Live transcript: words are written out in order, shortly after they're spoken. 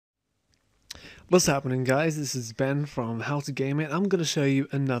What's happening, guys? This is Ben from How to Game It. I'm going to show you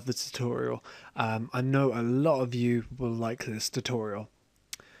another tutorial. I know a lot of you will like this tutorial,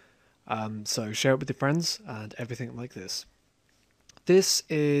 so share it with your friends and everything like this. This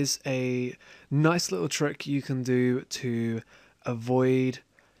is a nice little trick you can do to avoid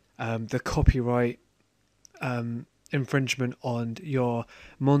the copyright infringement on your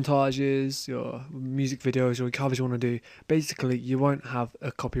montages, your music videos, your covers you want to do. Basically, you won't have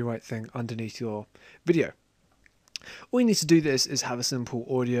a copyright thing underneath your video. All you need to do this is have a simple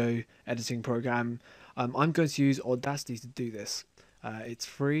audio editing program. I'm going to use Audacity to do this. It's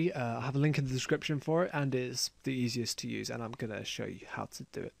free. I have a link in the description for it, and it's the easiest to use, and I'm going to show you how to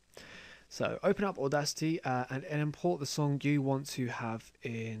do it. So open up Audacity and import the song you want to have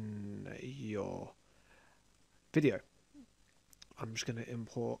in your video. I'm just going to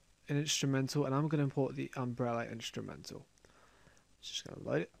import an instrumental, and I'm going to import the Umbrella instrumental. Just going to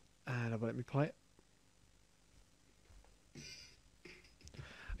load it, and let me play it.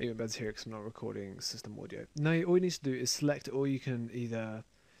 Even better here because I'm not recording system audio. Now all you need to do is select it, or you can either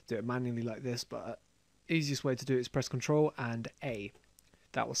do it manually like this, but easiest way to do it is press Ctrl and A.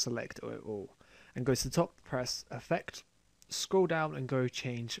 That will select it all. And go to the top, press Effect, scroll down and go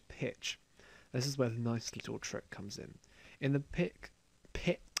Change Pitch. This is where the nice little trick comes in. In the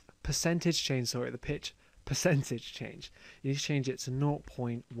percentage change, the pitch percentage change, you need to change it to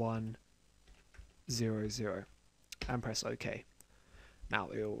 0.100 and press OK. Now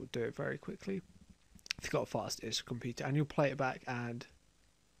it will do it very quickly. If you've got a fast-ish computer, and you'll play it back, and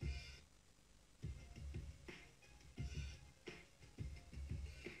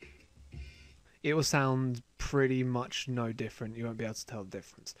it will sound pretty much no different. You won't be able to tell the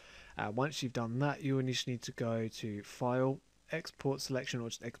difference. Once you've done that, you will just need to go to File, Export Selection, or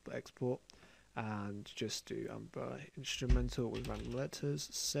just Export, and just do Instrumental with random letters,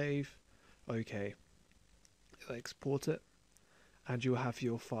 Save, OK, export it. And you'll have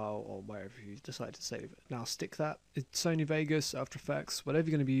your file or wherever you decide to save it. Now stick that in Sony Vegas, After Effects, whatever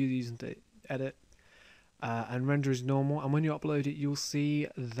you're going to be using to edit, and render as normal. And when you upload it, you'll see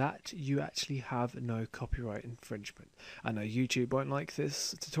that you actually have no copyright infringement. I know YouTube won't like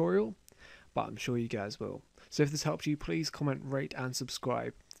this tutorial, but I'm sure you guys will. So if this helped you, please comment, rate and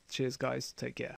subscribe. Cheers guys, take care.